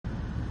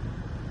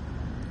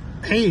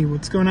Hey,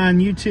 what's going on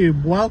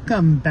YouTube?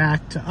 Welcome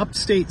back to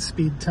Upstate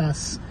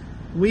Speedtests.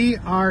 We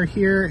are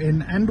here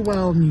in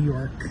Endwell, New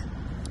York,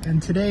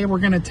 and today we're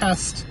going to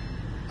test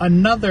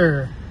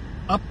another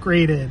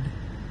upgraded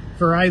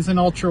Verizon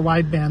ultra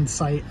wideband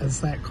site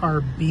as that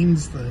car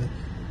beams the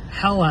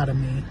hell out of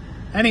me.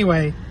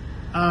 Anyway,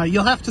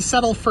 you'll have to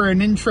settle for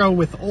an intro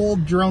with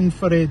old drone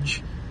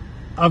footage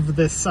of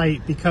this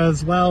site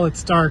because, well,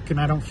 it's dark and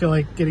I don't feel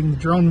like getting the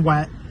drone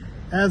wet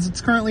as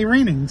it's currently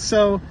raining.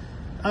 So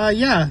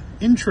yeah,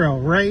 intro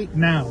right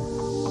now.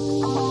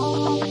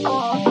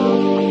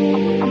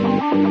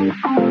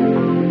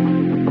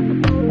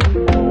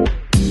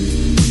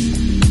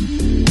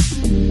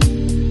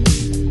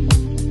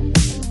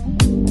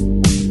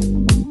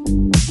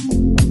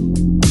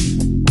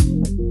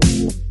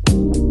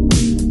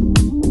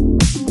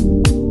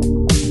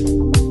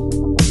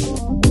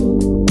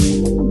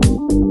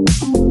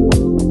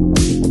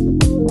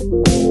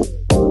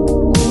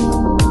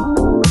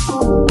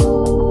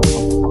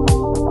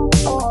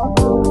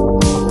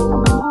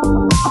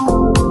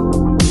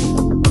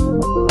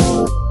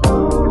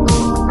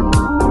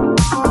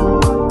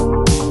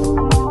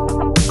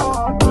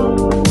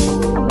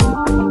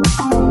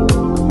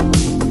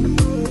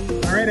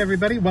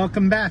 Everybody,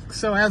 welcome back.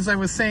 So as I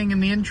was saying in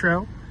the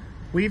intro,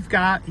 we've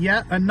got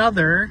yet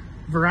another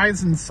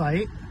Verizon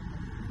site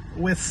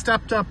with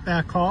stepped up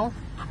backhaul,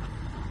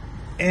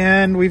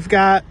 and we've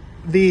got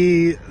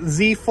the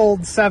Z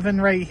Fold 7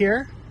 right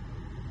here,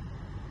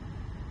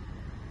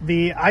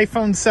 the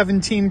iPhone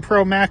 17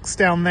 Pro Max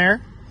down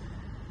there,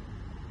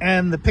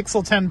 and the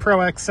Pixel 10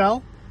 Pro XL.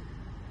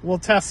 We'll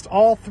test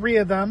all three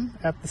of them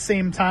at the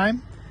same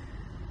time,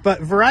 but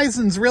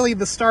Verizon's really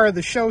the star of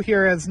the show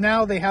here, as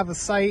now they have a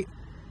site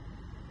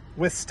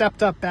with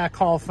stepped up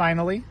backhaul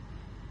finally.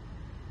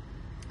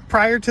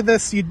 Prior to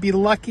this, you'd be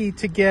lucky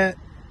to get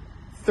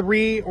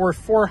 300 or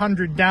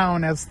 400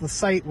 down, as the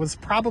site was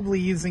probably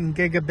using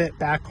gigabit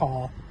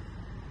backhaul.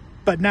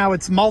 But now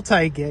it's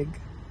multi-gig,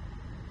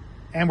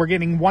 and we're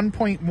getting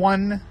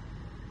 1.1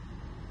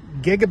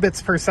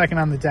 gigabits per second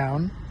on the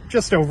down,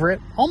 just over it,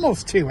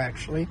 almost 2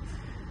 actually.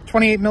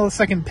 28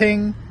 millisecond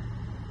ping,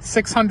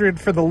 600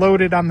 for the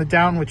loaded on the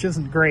down, which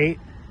isn't great.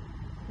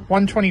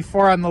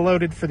 124 on the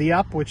loaded for the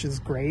up, which is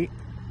great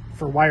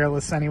for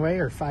wireless anyway,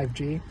 or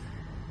 5G.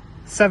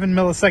 7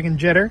 millisecond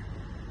jitter.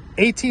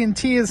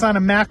 AT&T is on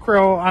a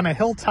macro on a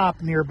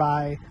hilltop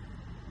nearby,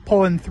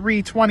 pulling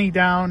 320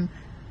 down.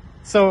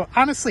 So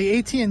honestly,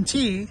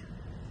 AT&T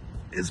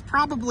is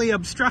probably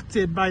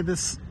obstructed by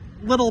this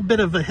little bit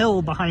of a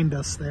hill behind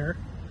us there.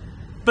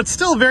 But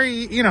still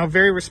very,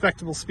 very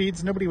respectable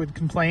speeds. Nobody would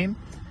complain.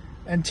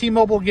 And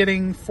T-Mobile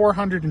getting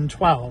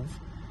 412.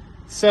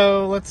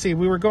 So let's see,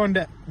 we were going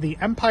to the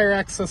Empire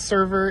Access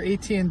server,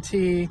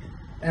 AT&T,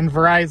 and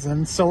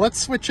Verizon. So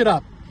let's switch it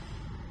up.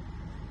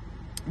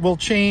 We'll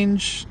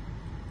change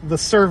the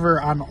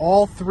server on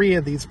all three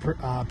of these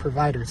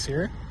providers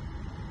here.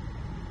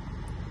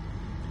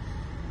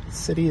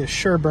 City of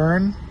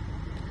Sherburne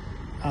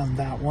on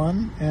that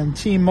one. And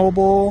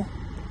T-Mobile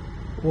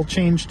will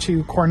change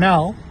to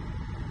Cornell.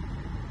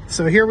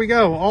 So here we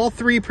go, all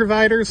three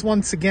providers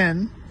once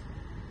again.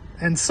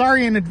 And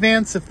sorry in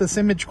advance if this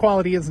image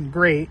quality isn't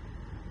great.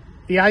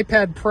 The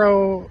iPad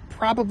Pro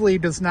probably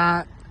does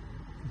not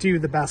do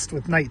the best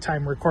with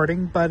nighttime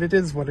recording, but it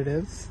is what it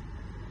is.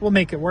 We'll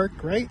make it work,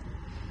 right?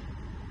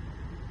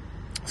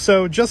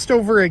 So just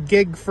over a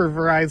gig for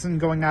Verizon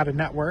going out of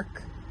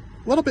network.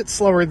 A little bit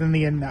slower than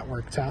the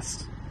in-network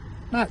test.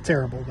 Not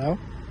terrible, though.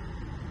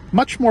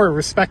 Much more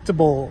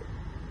respectable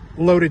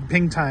loaded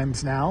ping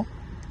times now.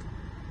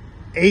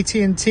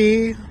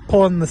 AT&T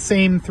pulling the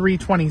same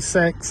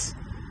 326.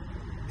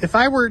 If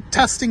I were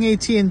testing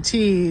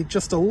AT&T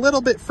just a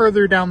little bit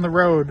further down the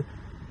road,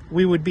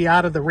 we would be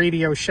out of the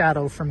radio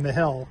shadow from the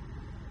hill,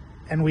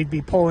 and we'd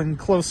be pulling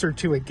closer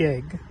to a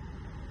gig.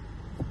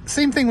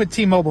 Same thing with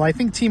T-Mobile. I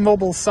think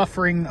T-Mobile's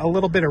suffering a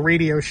little bit of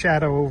radio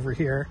shadow over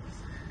here.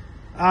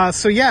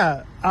 So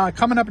yeah,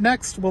 coming up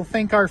next, we'll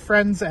thank our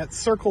friends at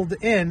Circled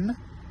In,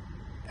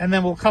 and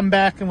then we'll come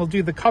back and we'll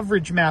do the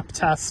coverage map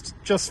test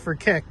just for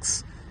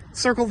kicks.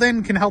 Circled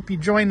In can help you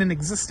join an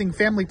existing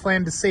family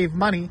plan to save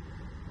money.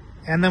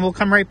 And then we'll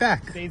come right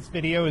back. Today's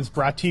video is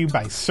brought to you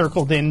by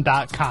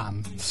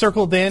CircledIn.com.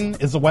 Circled In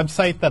is a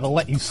website that'll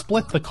let you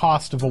split the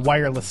cost of a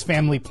wireless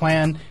family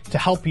plan to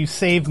help you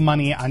save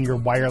money on your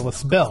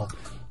wireless bill.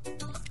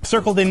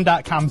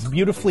 CircledIn.com's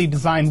beautifully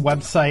designed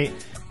website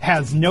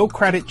has no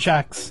credit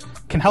checks,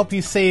 can help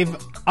you save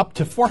up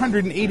to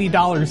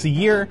 $480 a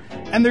year,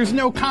 and there's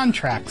no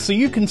contract, so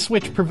you can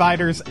switch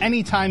providers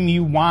anytime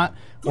you want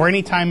or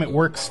anytime it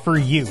works for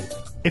you.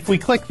 If we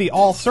click the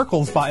All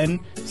Circles button,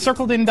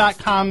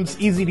 CircledIn.com's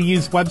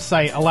easy-to-use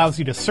website allows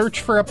you to search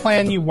for a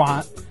plan you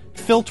want,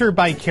 filter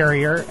by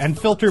carrier, and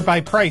filter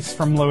by price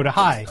from low to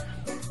high.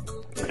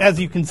 As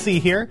you can see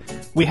here,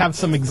 we have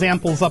some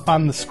examples up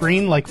on the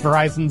screen, like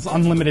Verizon's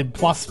Unlimited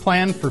Plus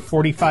plan for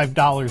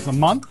 $45 a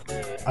month,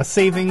 a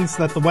savings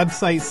that the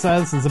website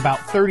says is about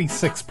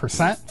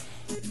 36%,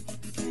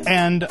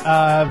 and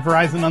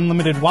Verizon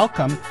Unlimited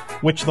Welcome,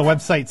 which the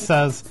website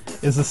says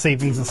is a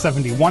savings of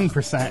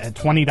 71% at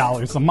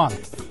 $20 a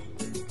month.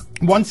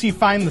 Once you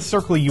find the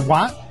circle you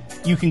want,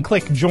 you can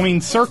click Join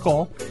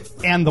Circle,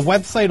 and the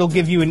website will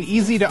give you an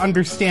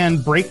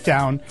easy-to-understand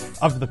breakdown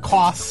of the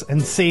costs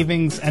and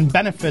savings and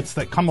benefits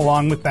that come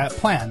along with that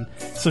plan.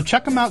 So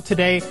check them out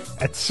today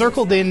at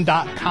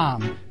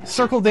circledin.com.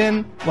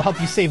 Circledin will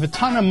help you save a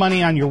ton of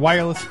money on your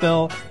wireless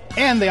bill,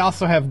 and they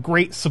also have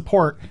great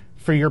support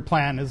for your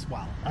plan as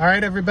well. All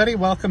right, everybody,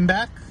 welcome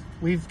back.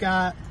 We've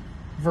got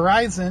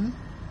Verizon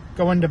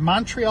going to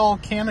Montreal,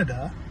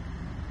 Canada.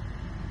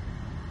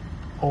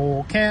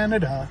 Oh,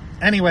 Canada.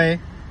 Anyway,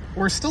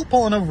 we're still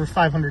pulling over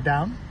 500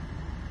 down,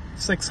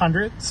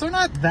 600, so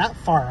not that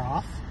far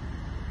off.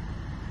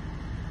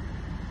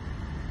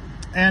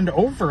 And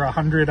over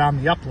 100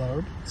 on the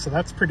upload, so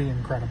that's pretty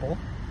incredible.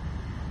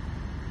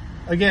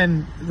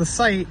 Again, the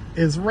site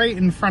is right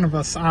in front of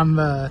us on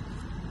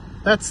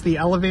that's the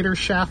elevator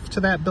shaft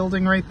to that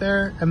building right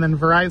there, and then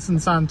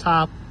Verizon's on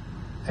top,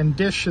 and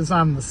Dish is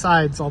on the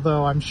sides,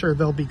 although I'm sure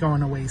they'll be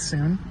going away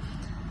soon.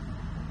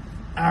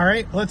 All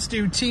right, let's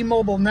do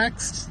T-Mobile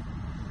next.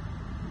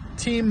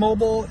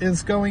 T-Mobile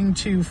is going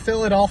to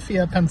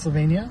Philadelphia,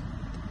 Pennsylvania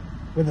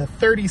with a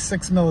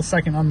 36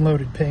 millisecond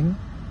unloaded ping.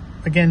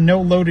 Again,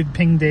 no loaded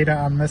ping data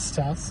on this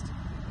test.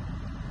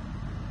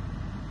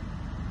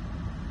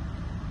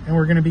 And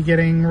we're going to be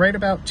getting right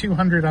about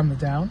 200 on the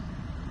down.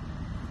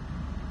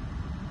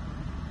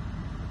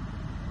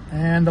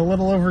 And a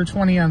little over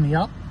 20 on the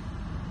up.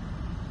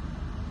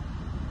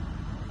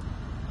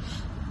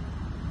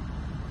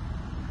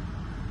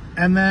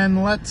 And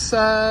then let's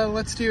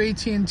do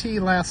AT&T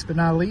last but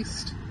not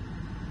least.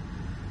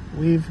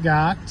 We've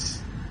got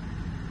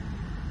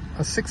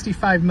a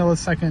 65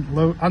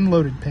 millisecond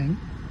unloaded ping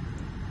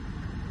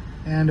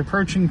and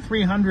approaching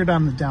 300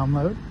 on the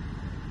download.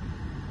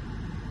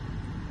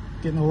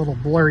 Getting a little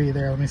blurry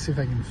there. Let me see if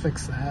I can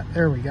fix that.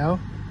 There we go.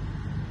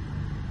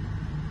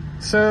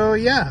 So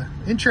yeah,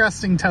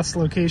 interesting test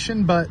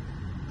location, but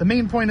the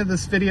main point of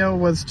this video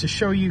was to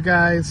show you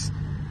guys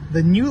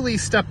the newly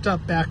stepped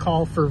up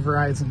backhaul for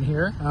Verizon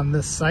here on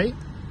this site.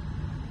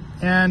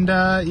 And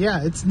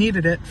yeah, it's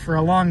needed it for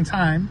a long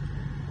time.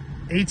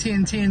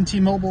 AT&T and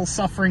T-Mobile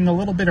suffering a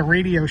little bit of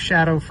radio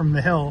shadow from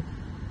the hill,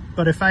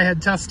 but if I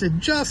had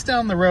tested just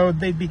down the road,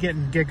 they'd be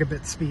getting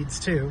gigabit speeds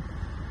too.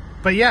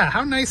 But yeah,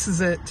 how nice is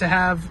it to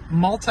have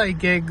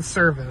multi-gig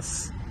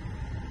service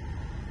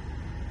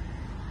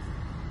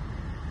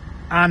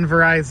on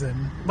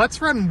Verizon?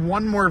 Let's run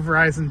one more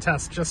Verizon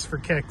test just for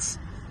kicks.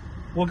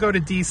 We'll go to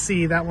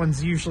DC. That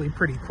one's usually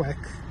pretty quick.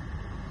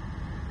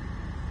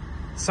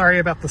 Sorry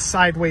about the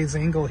sideways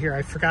angle here.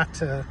 I forgot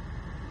to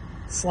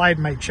slide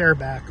my chair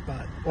back,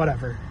 but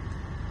whatever.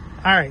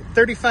 All right,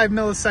 35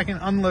 millisecond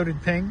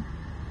unloaded ping.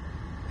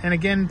 And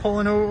again,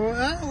 pulling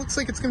over. Looks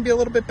like it's going to be a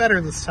little bit better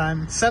this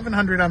time.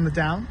 700 on the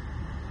down.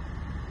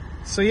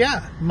 So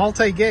yeah,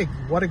 multi-gig.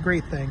 What a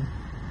great thing.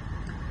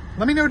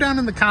 Let me know down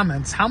in the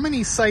comments, how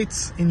many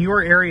sites in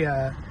your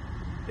area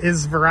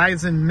is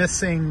Verizon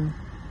missing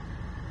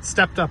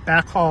stepped up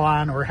backhaul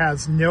on or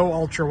has no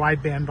ultra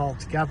wideband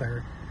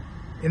altogether?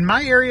 In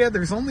my area,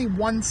 there's only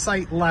one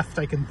site left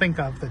I can think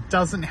of that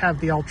doesn't have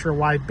the ultra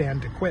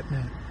wideband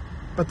equipment,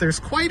 but there's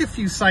quite a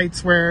few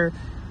sites where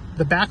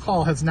the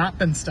backhaul has not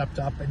been stepped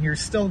up and you're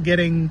still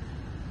getting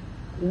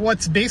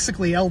what's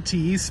basically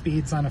LTE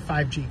speeds on a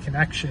 5G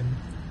connection,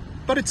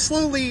 but it's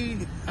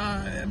slowly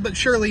but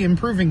surely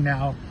improving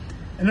now.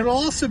 And it'll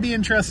also be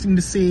interesting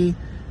to see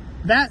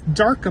that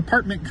dark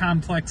apartment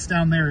complex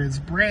down there is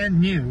brand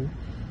new,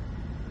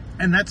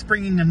 and that's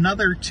bringing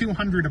another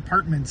 200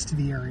 apartments to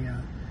the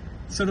area.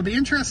 So it'll be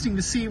interesting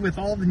to see with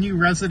all the new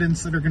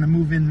residents that are going to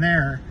move in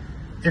there,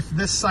 if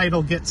this site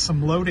will get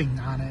some loading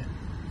on it,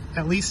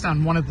 at least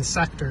on one of the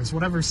sectors,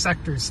 whatever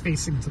sector is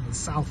facing to the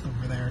south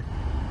over there.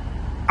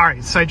 All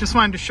right, so I just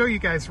wanted to show you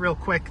guys real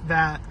quick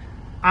that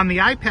on the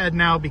iPad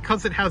now,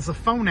 because it has a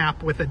phone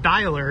app with a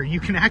dialer,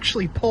 you can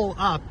actually pull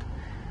up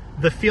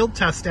the field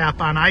test app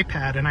on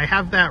iPad, and I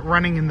have that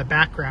running in the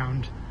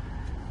background.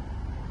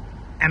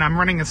 And I'm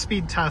running a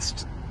speed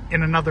test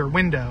in another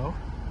window.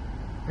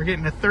 We're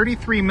getting a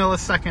 33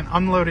 millisecond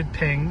unloaded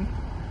ping.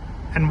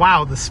 And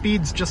wow, the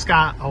speeds just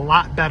got a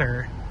lot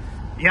better.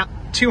 Yep,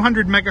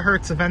 200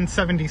 megahertz of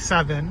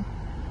N77.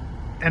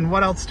 And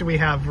what else do we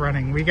have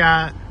running? We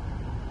got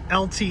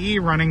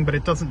LTE running, but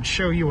it doesn't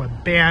show you a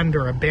band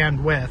or a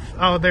bandwidth.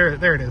 Oh, there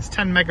it is,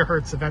 10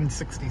 megahertz of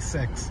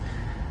N66.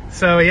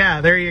 So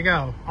yeah, there you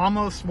go.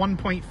 Almost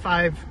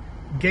 1.5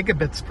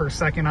 gigabits per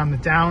second on the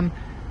down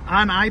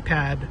on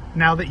iPad.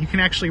 Now that you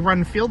can actually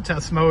run field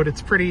test mode,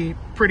 it's pretty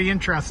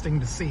interesting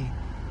to see.